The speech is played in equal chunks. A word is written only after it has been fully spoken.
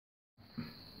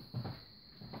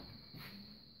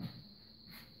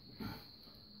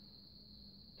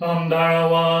Tom Dara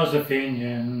was a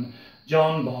Fenian,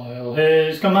 John Boyle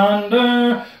his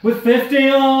commander, with 50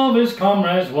 of his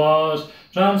comrades was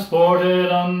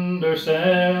transported under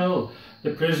sail.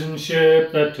 The prison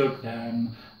ship that took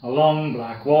them along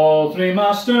Blackwall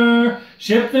three-master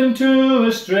shipped them to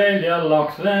Australia,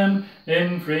 locked them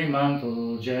in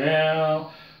Fremantle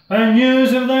jail. When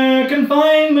news of their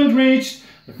confinement reached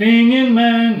the Fenian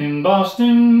men in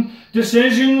Boston,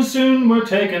 decisions soon were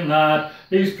taken that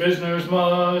these prisoners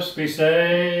must be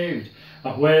saved.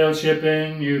 A whale ship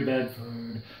in New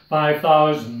Bedford,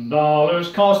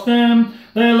 $5,000 cost them.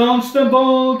 They launched the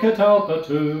bold Catalpa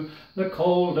to the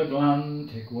cold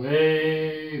Atlantic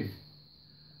wave.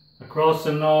 Across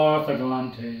the North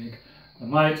Atlantic, the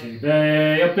mighty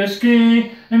Bay of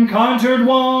Biscay encountered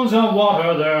walls of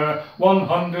water there,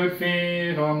 100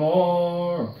 feet or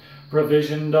more,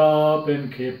 provisioned up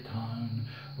in Cape Town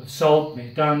with salt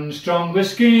meat and strong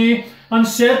whiskey, and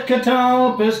set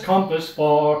Catalpa's compass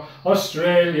for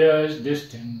Australia's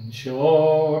distant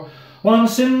shore.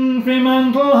 Once in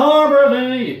Fremantle harbour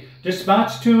they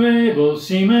dispatched 2 able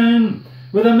seamen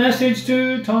with a message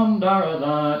to Tom Dara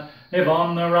that if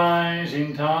on the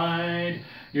rising tide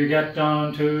you get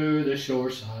down to the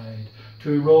shore side,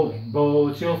 2 rolling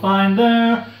boats you'll find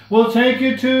there will take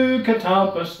you to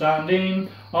Catalpa standing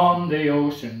on the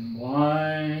ocean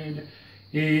wide.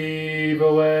 Heave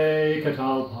away,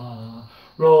 Catalpa,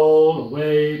 roll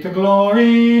away to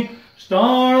glory,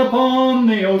 star upon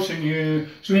the ocean, you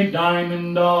sweet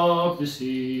diamond of the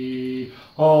sea.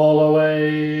 Haul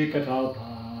away,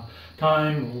 Catalpa,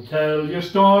 time will tell your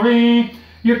story.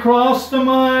 You crossed the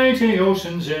mighty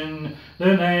oceans in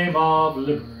the name of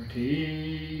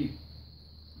liberty.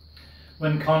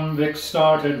 When convicts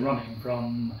started running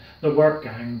from the work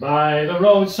gang by the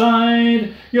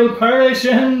roadside, you'll perish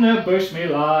in the bush, me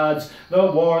lads,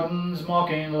 the warden's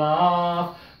mocking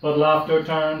laugh. But laughter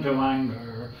turned to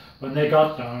anger when they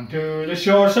got down to the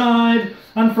shore side,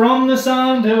 and from the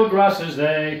sandhill grasses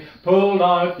they pulled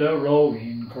out the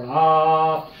rowing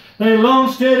craft. They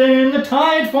launched it in the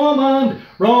tide foam and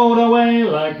rowed away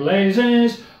like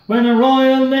blazes, when a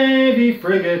Royal Navy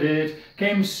frigate it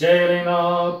came sailing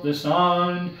up the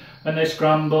Sound. And they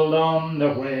scrambled on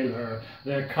the whaler,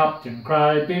 their captain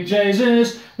cried, "Be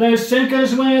Jesus, they sink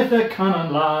us with the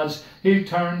cannon, lads." He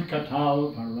turned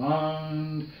Catalpa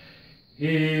round.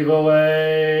 Heave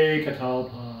away,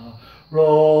 Catalpa,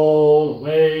 roll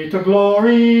away to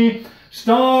glory,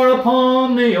 star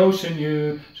upon the ocean,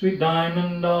 you sweet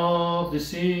diamond of the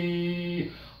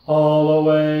sea. Haul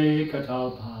away,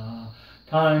 Catalpa,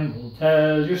 time will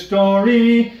tell your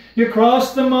story. You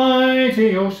crossed the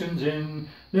mighty oceans in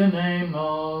the name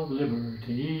of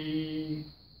liberty.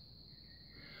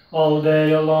 All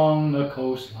day along the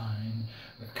coastline,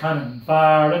 with cannon,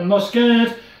 fire and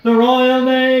musket, the Royal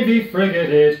Navy frigate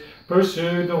it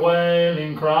pursued the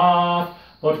whaling craft.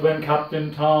 But when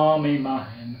Captain Tommy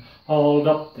Mahin hauled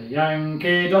up the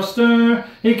Yankee duster,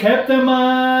 he kept them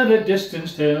at a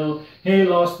distance till he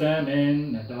lost them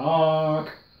in the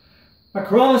dark.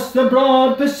 Across the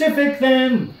broad Pacific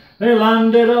then they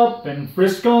landed up in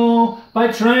Frisco. By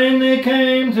train they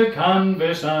came to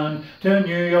Canvas and to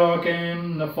New York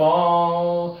in the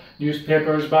fall.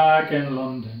 Newspapers back in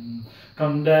London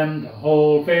condemned the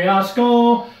whole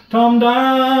fiasco. Tom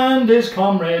Dara and his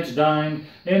comrades dined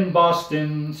in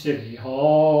Boston City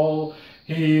Hall.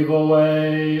 Heave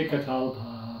away,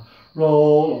 Catalpa,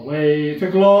 roll away to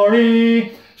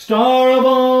glory, star of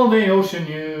all the ocean,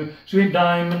 you sweet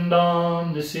diamond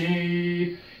on the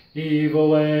sea. Heave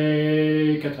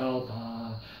away,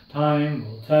 Catalpa, time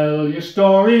will tell your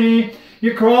story.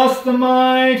 You crossed the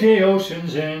mighty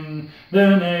oceans in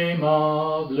the name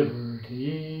of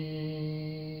liberty.